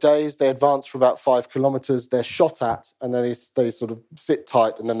 5 days. They advance for about 5 kilometres. They're shot at, and then they sort of sit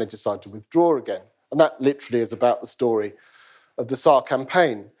tight, and then they decide to withdraw again. And that literally is about the story of the Saar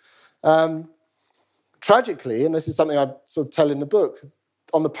campaign. Tragically, and this is something I sort of tell in the book,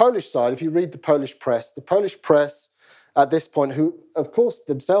 on the Polish side, if you read the Polish press at this point, who, of course,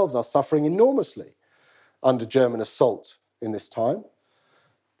 themselves are suffering enormously under German assault in this time,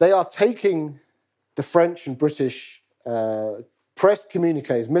 they are taking the French and British press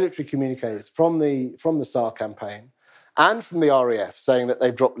communiques, military communiques from the Saar campaign and from the RAF, saying that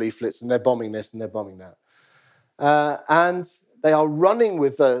they've dropped leaflets and they're bombing this and they're bombing that. And they are running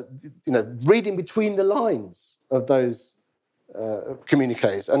with reading between the lines of those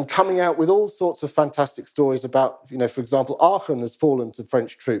communiques and coming out with all sorts of fantastic stories about, for example, Aachen has fallen to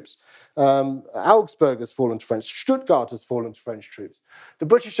French troops. Augsburg has fallen to French. Stuttgart has fallen to French troops. The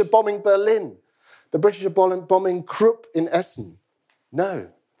British are bombing Berlin. The British are bombing Krupp in Essen.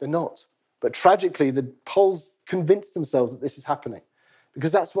 No, they're not. But tragically, the Poles convinced themselves that this is happening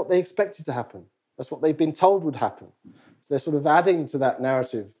because that's what they expected to happen. That's what they've been told would happen. They're sort of adding to that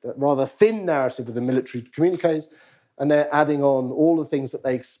narrative, that rather thin narrative of the military communiques, and they're adding on all the things that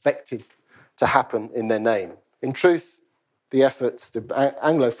they expected to happen in their name. In truth, the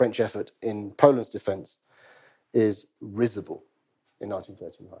Anglo-French effort in Poland's defence is risible in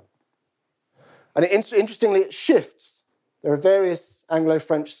 1939. And interestingly, it shifts. There are various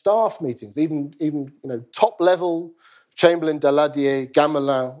Anglo-French staff meetings, even top-level, Chamberlain, Daladier,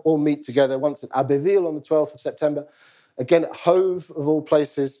 Gamelin, all meet together, once at Abbeville on the 12th of September, again at Hove, of all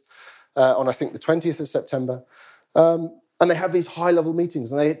places, on, I think, the 20th of September. And they have these high-level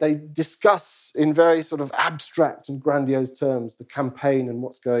meetings, and they discuss in very sort of abstract and grandiose terms the campaign and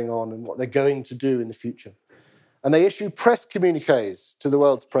what's going on and what they're going to do in the future. And they issue press communiques to the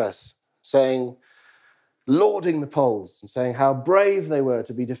world's press, lauding the Poles and saying how brave they were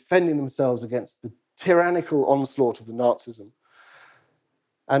to be defending themselves against the tyrannical onslaught of the Nazism,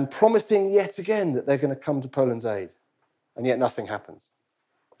 and promising yet again that they're going to come to Poland's aid. And yet nothing happens.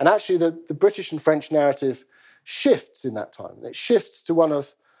 And actually the British and French narrative shifts in that time. It shifts to one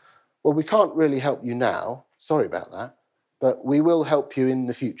of, well, we can't really help you now, sorry about that, but we will help you in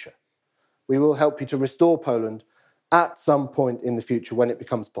the future. We will help you to restore Poland at some point in the future when it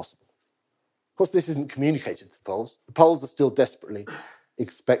becomes possible. Of course, this isn't communicated to the Poles. The Poles are still desperately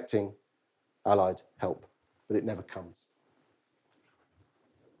expecting Allied help, but it never comes.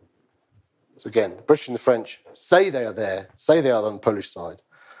 So again, the British and the French say they are there, say they are on the Polish side,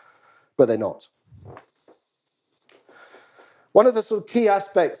 but they're not. One of the sort of key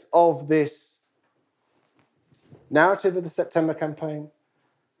aspects of this narrative of the September campaign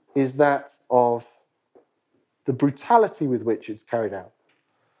is that of the brutality with which it's carried out.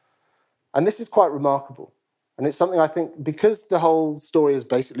 And this is quite remarkable. And it's something I think, because the whole story has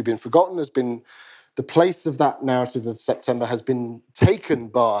basically been forgotten, the place of that narrative of September has been taken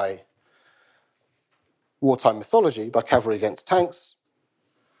by wartime mythology, by cavalry against tanks,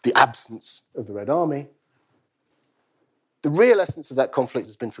 the absence of the Red Army. The real essence of that conflict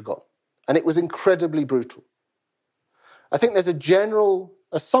has been forgotten. And it was incredibly brutal. I think there's a general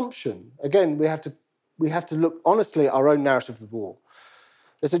assumption, again, we have to look honestly at our own narrative of the war.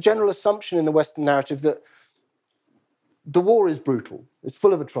 There's a general assumption in the Western narrative that the war is brutal, it's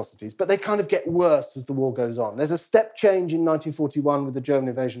full of atrocities, but they kind of get worse as the war goes on. There's a step change in 1941 with the German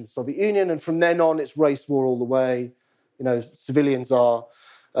invasion of the Soviet Union, and from then on it's race war all the way. Civilians are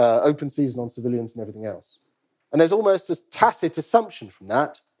open season on civilians and everything else. And there's almost a tacit assumption from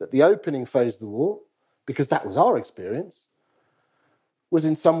that the opening phase of the war, because that was our experience, was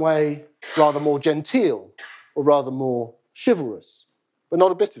in some way rather more genteel or rather more chivalrous, but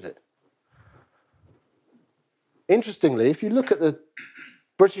not a bit of it. Interestingly, if you look at the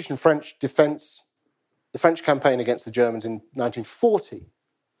British and French defence, the French campaign against the Germans in 1940,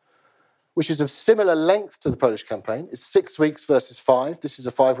 which is of similar length to the Polish campaign, it's 6 weeks versus 5. This is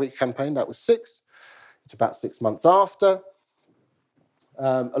a 5-week campaign, that was 6. It's about 6 months after.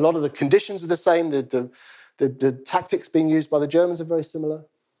 A lot of the conditions are the same. The tactics being used by the Germans are very similar.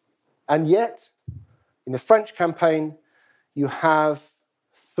 And yet, in the French campaign, you have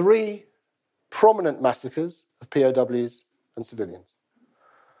 3 prominent massacres of POWs and civilians.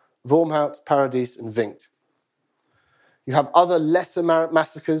 Wormhout, Paradis, and Vinkt. You have other lesser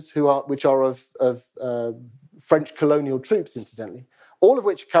massacres which are of French colonial troops, incidentally, all of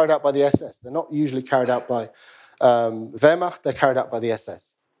which are carried out by the SS. They're not usually carried out by Wehrmacht, they're carried out by the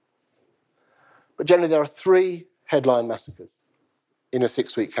SS. But generally there are 3 headline massacres in a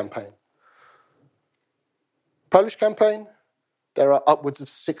 6-week campaign. Polish campaign, there are upwards of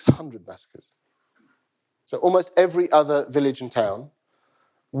 600 massacres. So almost every other village and town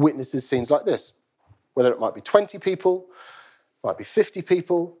witnesses scenes like this, whether it might be 20 people, might be 50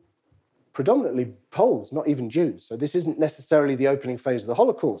 people, predominantly Poles, not even Jews. So this isn't necessarily the opening phase of the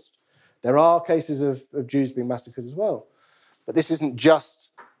Holocaust. There are cases of Jews being massacred as well. But this isn't just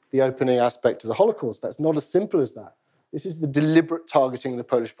the opening aspect of the Holocaust. That's not as simple as that. This is the deliberate targeting of the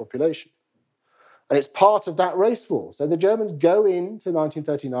Polish population. And it's part of that race war. So the Germans go into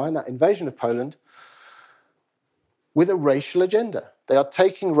 1939, that invasion of Poland, with a racial agenda. They are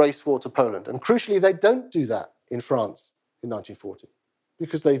taking race war to Poland. And crucially, they don't do that in France in 1940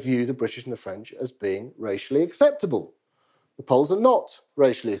 because they view the British and the French as being racially acceptable. The Poles are not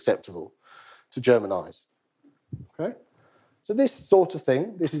racially acceptable to German eyes. Okay? So this sort of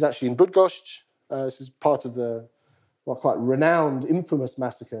thing, this is actually in Bydgoszcz. This is part of the quite renowned, infamous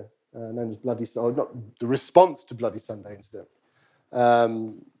massacre known as Bloody Sunday, not the response to Bloody Sunday incident.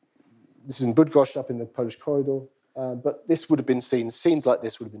 This is in Bydgoszcz, up in the Polish corridor. But this would have been seen, scenes like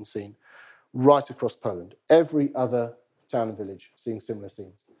this would have been seen right across Poland. Every other town and village seeing similar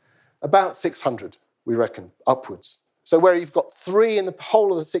scenes. About 600, we reckon, upwards. So where you've got 3 in the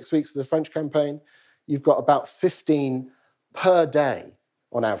whole of the 6 weeks of the French campaign, you've got about 15 per day,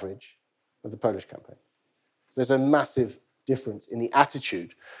 on average, of the Polish campaign. There's a massive difference in the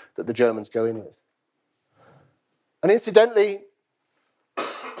attitude that the Germans go in with. And incidentally,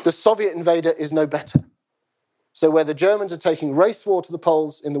 the Soviet invader is no better. So where the Germans are taking race war to the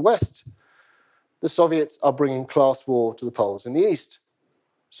Poles in the west, the Soviets are bringing class war to the Poles in the east.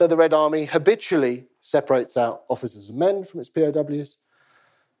 So the Red Army habitually separates out officers and men from its POWs,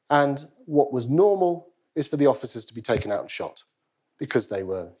 and what was normal is for the officers to be taken out and shot, because they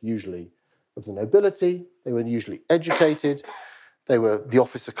were usually of the nobility, they were usually educated, they were the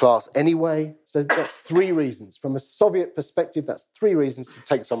officer class anyway. So that's 3 reasons. From a Soviet perspective, that's 3 reasons to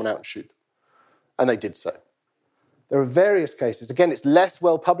take someone out and shoot them. And they did so. There are various cases. Again, it's less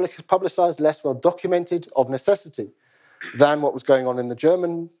well publicised, less well documented of necessity than what was going on on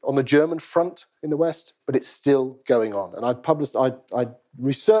the German front in the West, but it's still going on. And I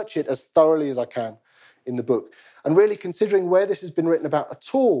research it as thoroughly as I can in the book. And really considering where this has been written about at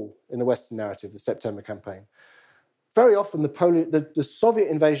all in the Western narrative, the September campaign, very often the Soviet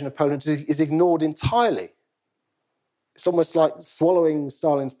invasion of Poland is ignored entirely. It's almost like swallowing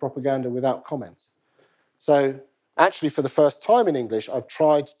Stalin's propaganda without comment. So actually, for the first time in English, I've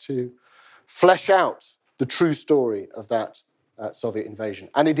tried to flesh out the true story of that Soviet invasion.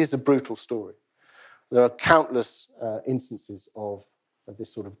 And it is a brutal story. There are countless instances of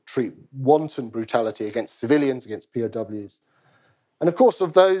this sort of wanton brutality against civilians, against POWs. And of course,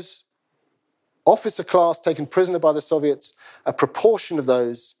 of those officer class taken prisoner by the Soviets, a proportion of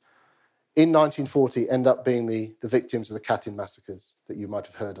those in 1940 end up being the victims of the Katyn massacres that you might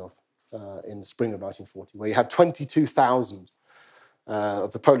have heard of in the spring of 1940, where you have 22,000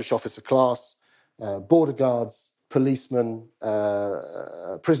 of the Polish officer class, border guards, policemen,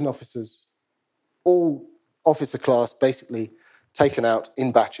 prison officers, all officer class basically taken out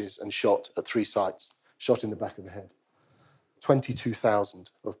in batches and shot at 3 sites, shot in the back of the head. 22,000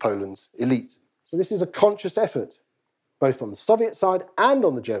 of Poland's elite. So this is a conscious effort, both on the Soviet side and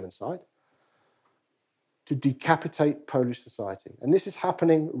on the German side, to decapitate Polish society. And this is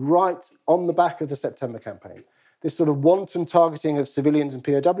happening right on the back of the September campaign. This sort of wanton targeting of civilians and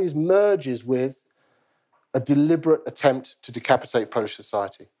POWs merges with a deliberate attempt to decapitate Polish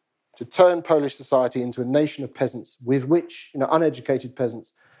society, to turn Polish society into a nation of peasants with which, uneducated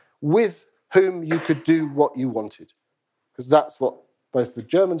peasants, with whom you could do what you wanted. Because that's what both the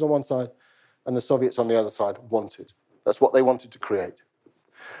Germans on one side and the Soviets on the other side wanted. That's what they wanted to create.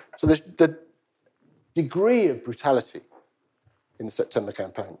 So the degree of brutality in the September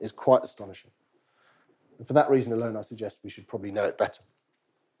campaign is quite astonishing. And for that reason alone, I suggest we should probably know it better.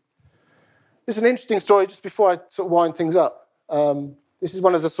 This is an interesting story, just before I sort of wind things up. This is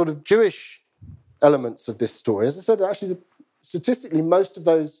one of the sort of Jewish elements of this story. As I said, actually, statistically, most of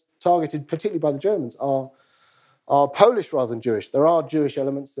those targeted, particularly by the Germans, are Polish rather than Jewish. There are Jewish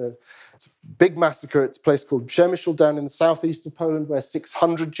elements. It's a big massacre at a place called Przemysl down in the southeast of Poland, where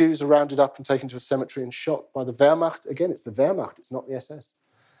 600 Jews are rounded up and taken to a cemetery and shot by the Wehrmacht. Again, it's the Wehrmacht, it's not the SS.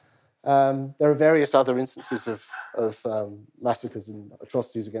 There are various other instances of massacres and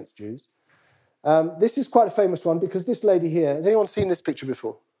atrocities against Jews. This is quite a famous one because this lady here, has anyone seen this picture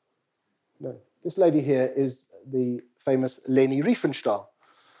before? No. This lady here is the famous Leni Riefenstahl,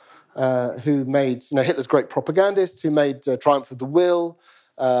 who made Hitler's great propagandist, who made Triumph of the Will,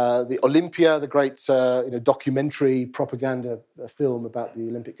 the Olympia, the great documentary propaganda film about the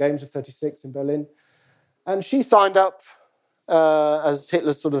Olympic Games of 1936 in Berlin. And she signed up as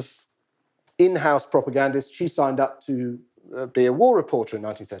Hitler's sort of in-house propagandist. She signed up to be a war reporter in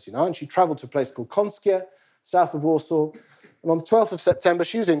 1939. She travelled to a place called Konskie, south of Warsaw. And on the 12th of September,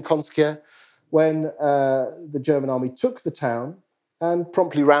 she was in Konskie when the German army took the town and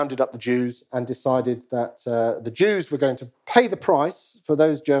promptly rounded up the Jews and decided that the Jews were going to pay the price for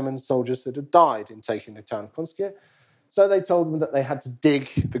those German soldiers that had died in taking the town of Konskie. So they told them that they had to dig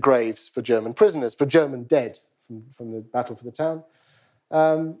the graves for German prisoners, for German dead from the battle for the town.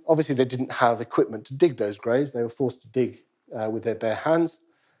 Obviously, they didn't have equipment to dig those graves. They were forced to dig with their bare hands,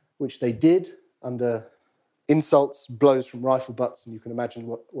 which they did under insults, blows from rifle butts, and you can imagine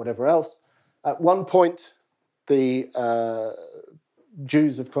whatever else. At one point, the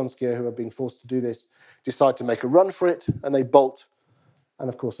Jews of Konskie who are being forced to do this decide to make a run for it, and they bolt, and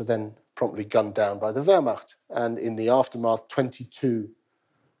of course are then promptly gunned down by the Wehrmacht. And in the aftermath, 22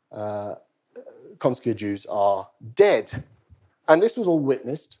 Konskie Jews are dead. And this was all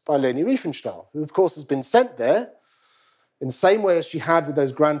witnessed by Leni Riefenstahl, who of course has been sent there in the same way as she had with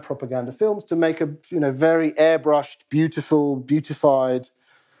those grand propaganda films to make a very airbrushed, beautified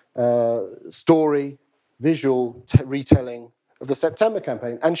story, visual retelling of the September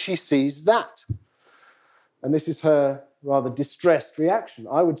campaign. And she sees that. And this is her rather distressed reaction.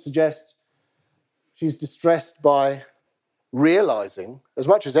 I would suggest she's distressed by realizing, as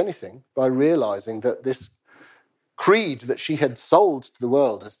much as anything, by realizing that this creed that she had sold to the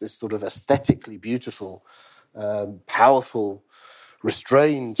world as this sort of aesthetically beautiful, powerful,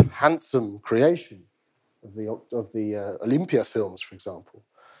 restrained, handsome creation of the Olympia films, for example.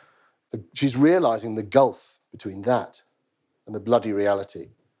 She's realizing the gulf between that and the bloody reality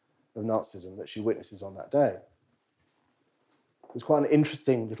of Nazism that she witnesses on that day. It's quite an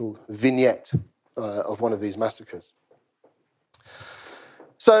interesting little vignette of one of these massacres.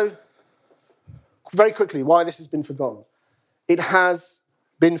 So, very quickly, why this has been forgotten. It has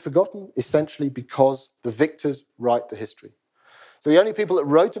been forgotten essentially because the victors write the history. So the only people that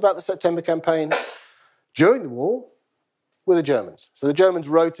wrote about the September campaign during the war were the Germans. So the Germans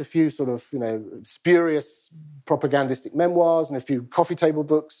wrote a few sort of, spurious propagandistic memoirs and a few coffee table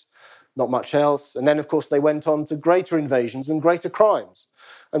books, not much else. And then, of course, they went on to greater invasions and greater crimes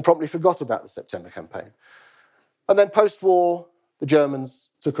and promptly forgot about the September campaign. And then post-war, the Germans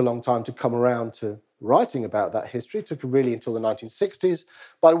took a long time to come around to writing about that history. It took really until the 1960s,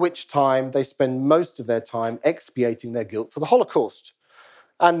 by which time they spend most of their time expiating their guilt for the Holocaust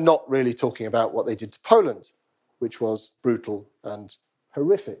and not really talking about what they did to Poland, which was brutal and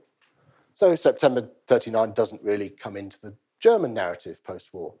horrific. So September 1939 doesn't really come into the German narrative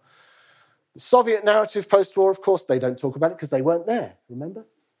post-war. The Soviet narrative post-war, of course, they don't talk about it because they weren't there, remember?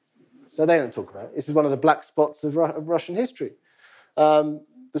 So they don't talk about it. This is one of the black spots of Russian history.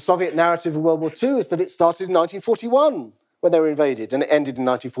 The Soviet narrative of World War II is that it started in 1941 when they were invaded, and it ended in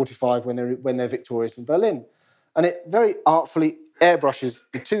 1945 when they're victorious in Berlin. And it very artfully airbrushes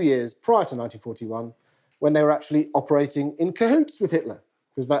the 2 years prior to 1941 when they were actually operating in cahoots with Hitler,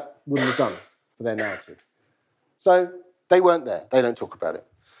 because that wouldn't have done for their narrative. So they weren't there. They don't talk about it.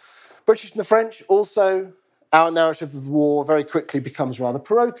 British and the French also, our narrative of the war very quickly becomes rather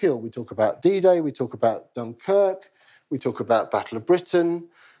parochial. We talk about D-Day, we talk about Dunkirk, we talk about Battle of Britain,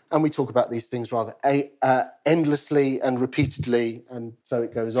 and we talk about these things rather endlessly and repeatedly, and so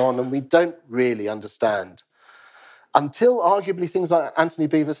it goes on, and we don't really understand. Until arguably things like Anthony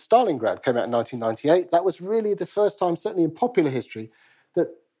Beevor's Stalingrad came out in 1998, that was really the first time, certainly in popular history,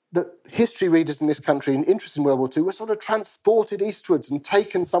 that history readers in this country and interested in World War II were sort of transported eastwards and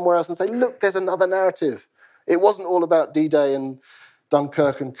taken somewhere else and say, look, there's another narrative. It wasn't all about D-Day and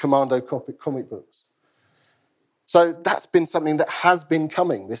Dunkirk and commando comic books. So that's been something that has been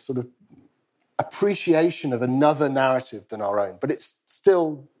coming, this sort of appreciation of another narrative than our own, but it's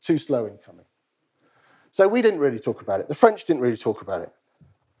still too slow in coming. So we didn't really talk about it. The French didn't really talk about it.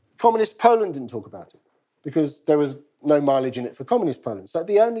 Communist Poland didn't talk about it because there was no mileage in it for Communist Poland. So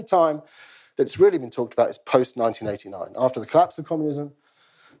the only time that it's really been talked about is post-1989. After the collapse of communism,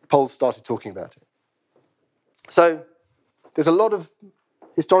 the Poles started talking about it. So there's a lot of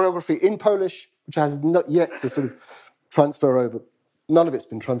historiography in Polish, which has not yet to sort of transfer over. None of it's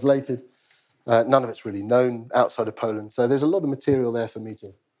been translated. None of it's really known outside of Poland. So there's a lot of material there for me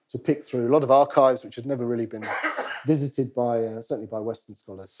to to pick through, a lot of archives which had never really been visited by, certainly by Western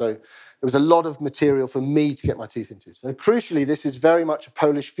scholars. So there was a lot of material for me to get my teeth into. So crucially, this is very much a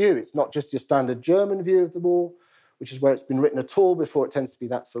Polish view. It's not just your standard German view of the war, which is where it's been written at all before. It tends to be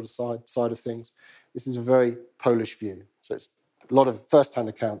that sort of side of things. This is a very Polish view. So it's a lot of first-hand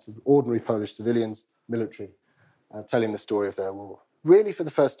accounts of ordinary Polish civilians, military, telling the story of their war. Really for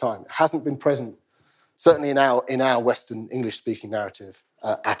the first time. It hasn't been present, certainly in our Western English-speaking narrative,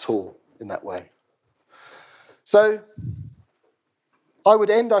 at all in that way. So I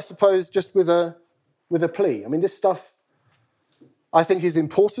would end, I suppose, just with a plea. I mean, this stuff, I think, is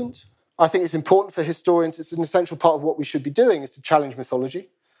important. I think it's important for historians. It's an essential part of what we should be doing, is to challenge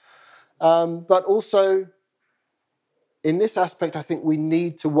mythology. But also, in this aspect, I think we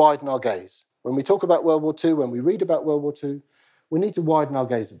need to widen our gaze. When we talk about World War II, when we read about World War II, we need to widen our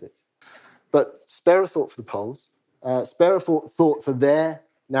gaze a bit. But spare a thought for the Poles, spare a thought for their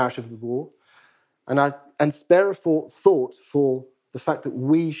narrative of the war, and spare a thought for the fact that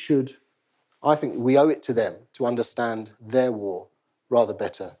I think we owe it to them to understand their war rather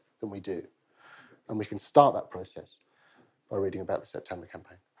better than we do. And we can start that process by reading about the September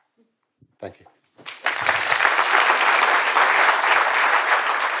campaign. Thank you.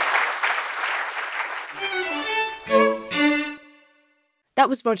 That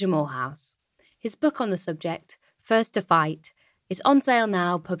was Roger Morehouse. His book on the subject, First to Fight, is on sale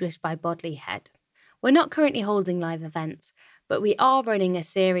now, published by Bodley Head. We're not currently holding live events, but we are running a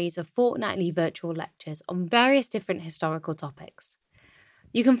series of fortnightly virtual lectures on various different historical topics.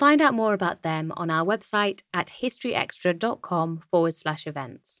 You can find out more about them on our website at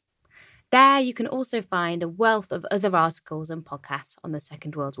historyextra.com/events. There you can also find a wealth of other articles and podcasts on the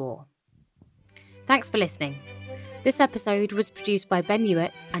Second World War. Thanks for listening. This episode was produced by Ben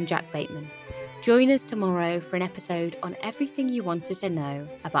Hewitt and Jack Bateman. Join us tomorrow for an episode on everything you wanted to know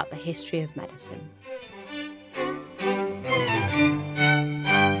about the history of medicine.